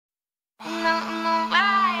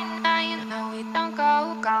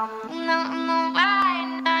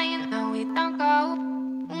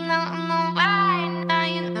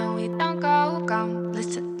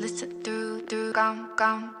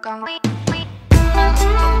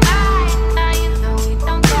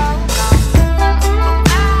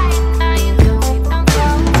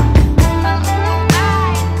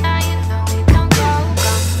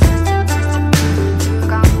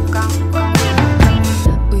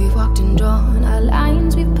walked and drawn our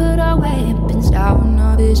lines, we put our weapons down,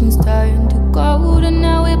 our visions turned to gold, and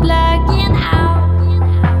now we're blacking out.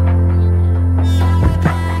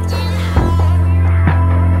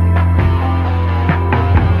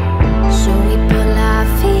 So we pull our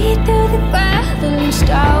feet through the gravel and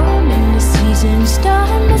stone, and the season's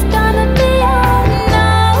done, it's gonna be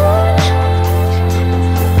unknown.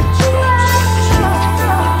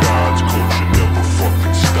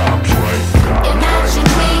 Imagine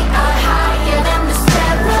we are higher than the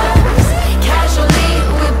sparrows. Casually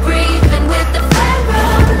we're breathing with the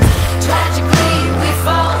pharaohs. Tragically we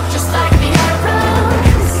fall just like the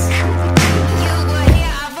arrows. You will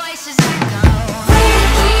hear our voices echo. We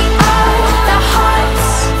are the hearts.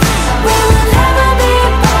 We will never be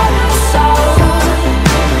born soul.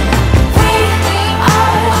 We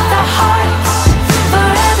are the hearts,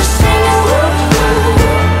 forever singing woo woo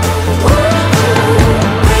woo.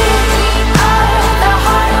 We are the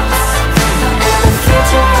hearts, and the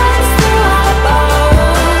future runs through our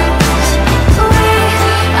bones. We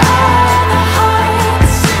are the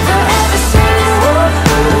hearts, forever singing woo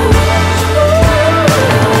woo.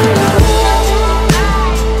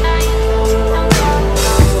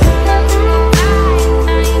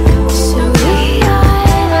 So we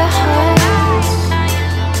are the hearts.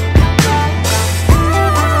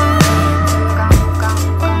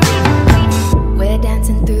 We're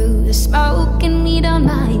dancing through the smoke and we don't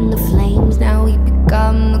mind the flames. Now we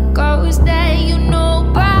become the ghost that you know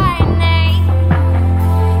by name.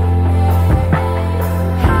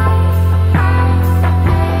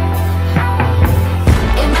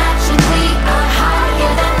 Imagine we are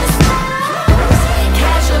higher than the stars.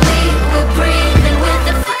 Casually we're breathing with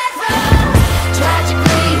the pharaohs.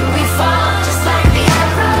 Tragically we fall just like the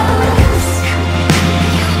arrows.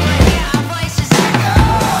 You will hear our voices echo.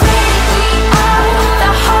 We are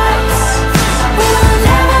the hearts. We will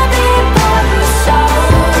never be born soul.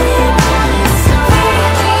 We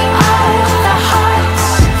are the hearts,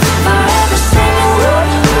 forever singing woo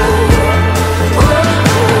woo woo.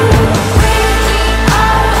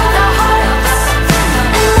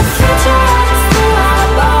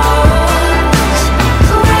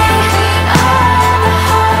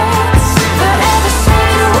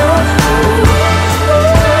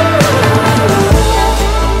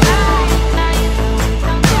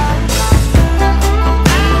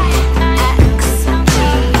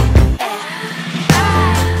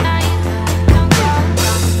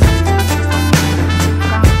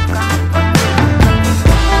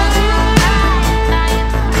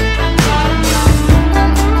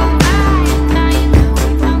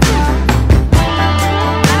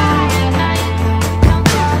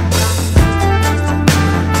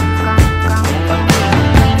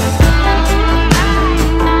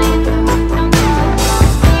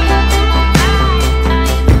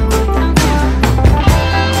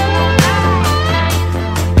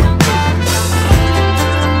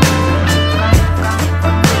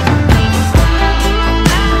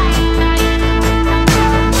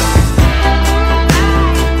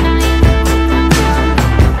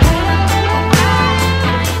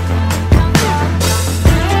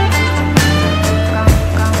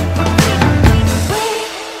 We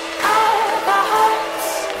are the hearts,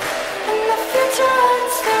 and the future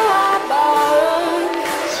runs through our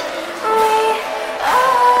bones. We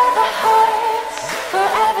are the hearts,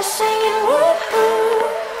 forever singing woo woo woo.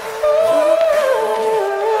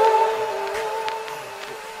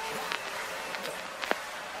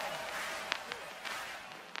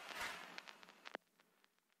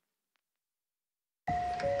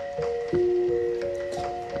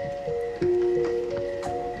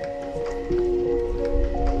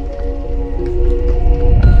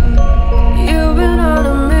 You've been on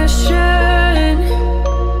a mission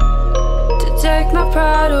to take my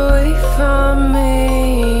pride away from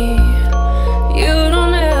me. You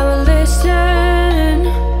don't ever listen,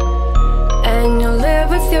 and you live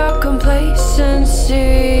with your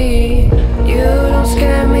complacency. You don't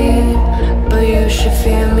scare me, but you should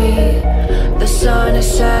fear me. The sun is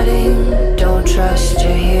setting, don't trust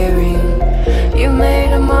your hearing. You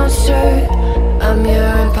made a monster, I'm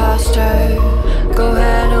your imposter. Go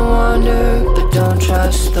ahead and wander, but don't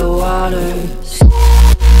trust the waters.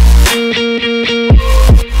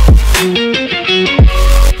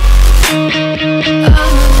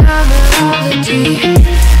 I'm enamored of the deep.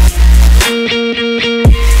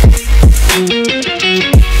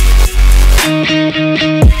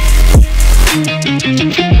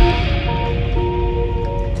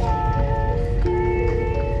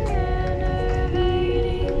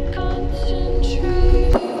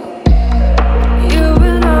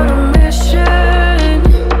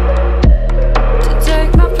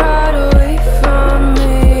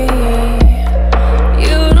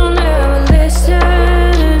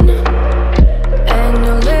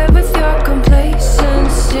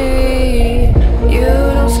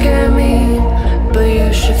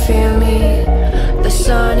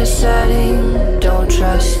 setting, don't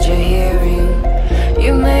trust your hearing.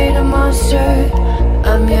 You made a monster,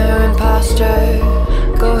 I'm your imposter.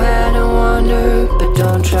 Go ahead and wander, but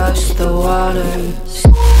don't trust the waters.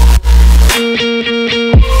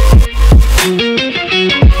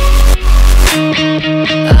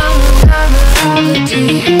 I'm another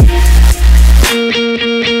melody.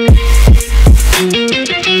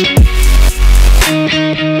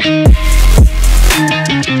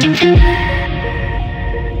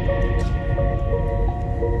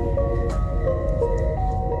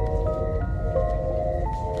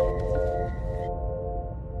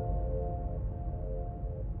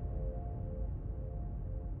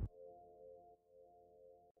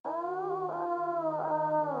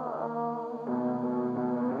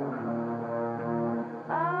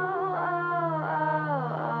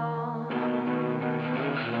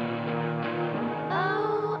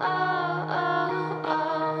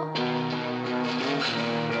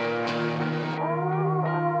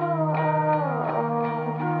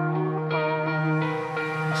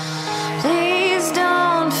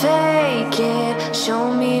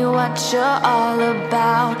 Show me what you're all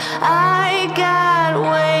about. I got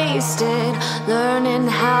wasted learning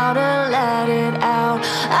how to let it out.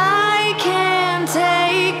 I can't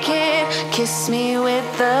take it. Kiss me with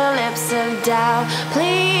the lips of doubt.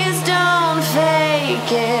 Please don't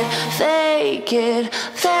fake it, fake it,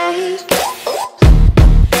 fake it.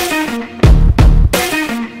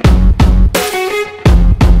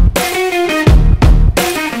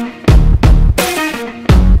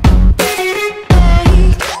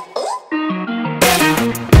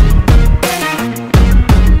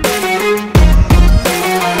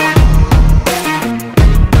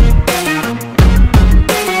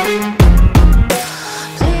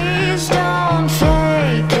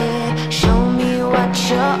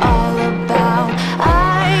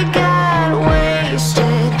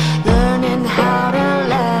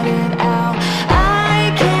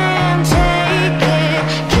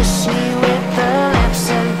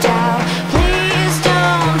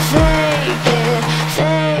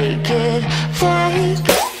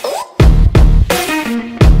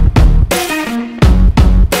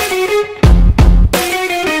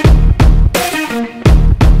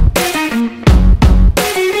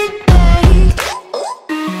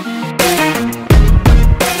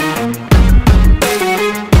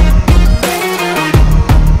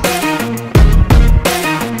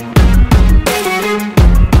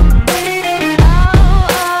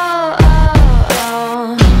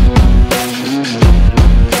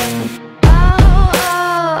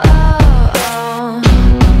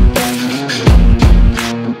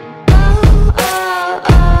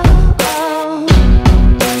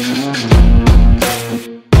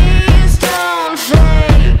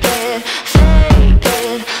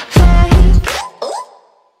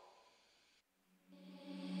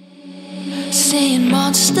 Seeing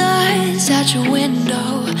monsters out your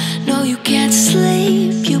window. No, you can't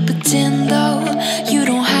sleep, you pretend though. You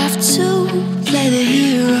don't have to play the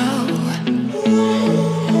hero.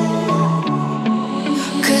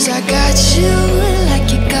 Cause I got you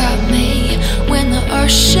like you got me. When the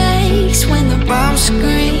earth shakes, when the bombs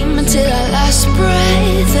scream, until our last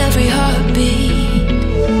breath, every heartbeat.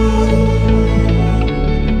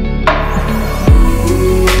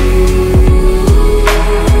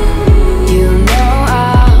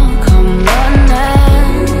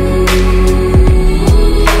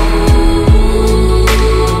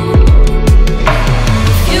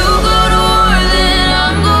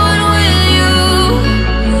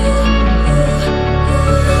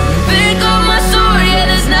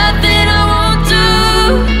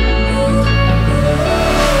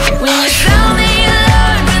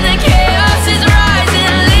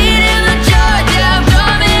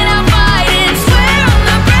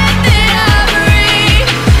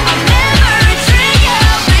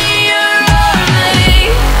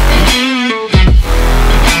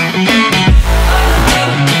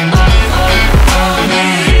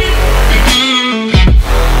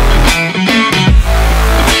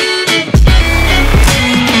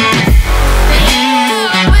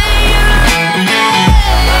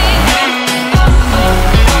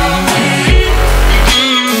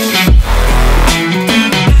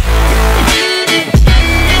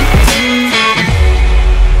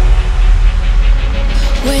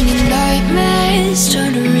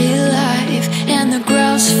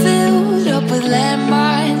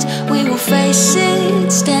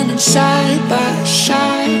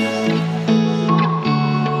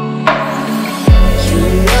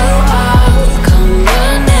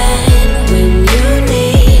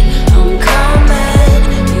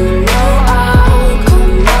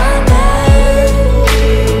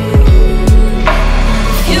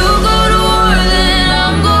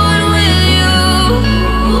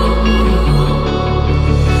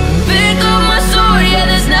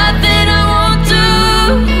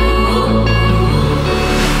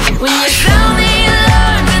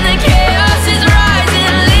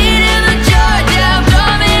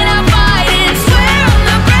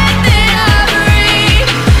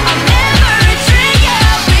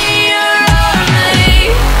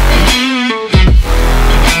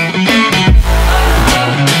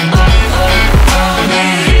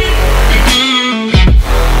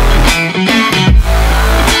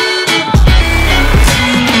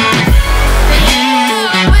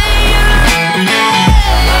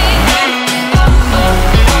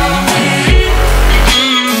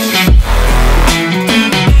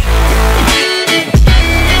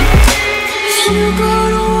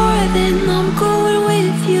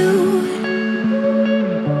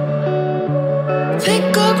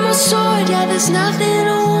 Pick up my sword, yeah, there's nothing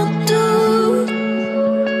I won't do.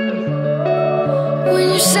 When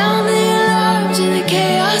you sound the alarms and the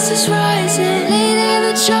chaos is rising, leading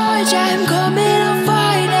the charge, I'm coming, I'll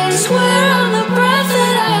fight it. Swear on the breath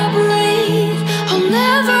that I breathe, I'll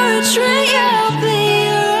never retreat, yeah, I'll be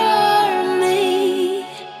your army.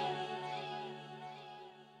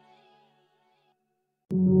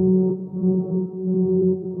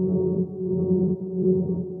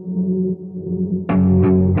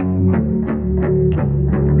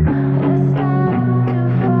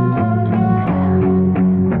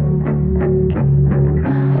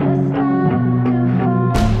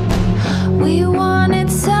 We want it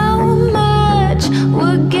so much,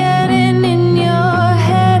 we're getting in your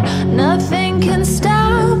head. Nothing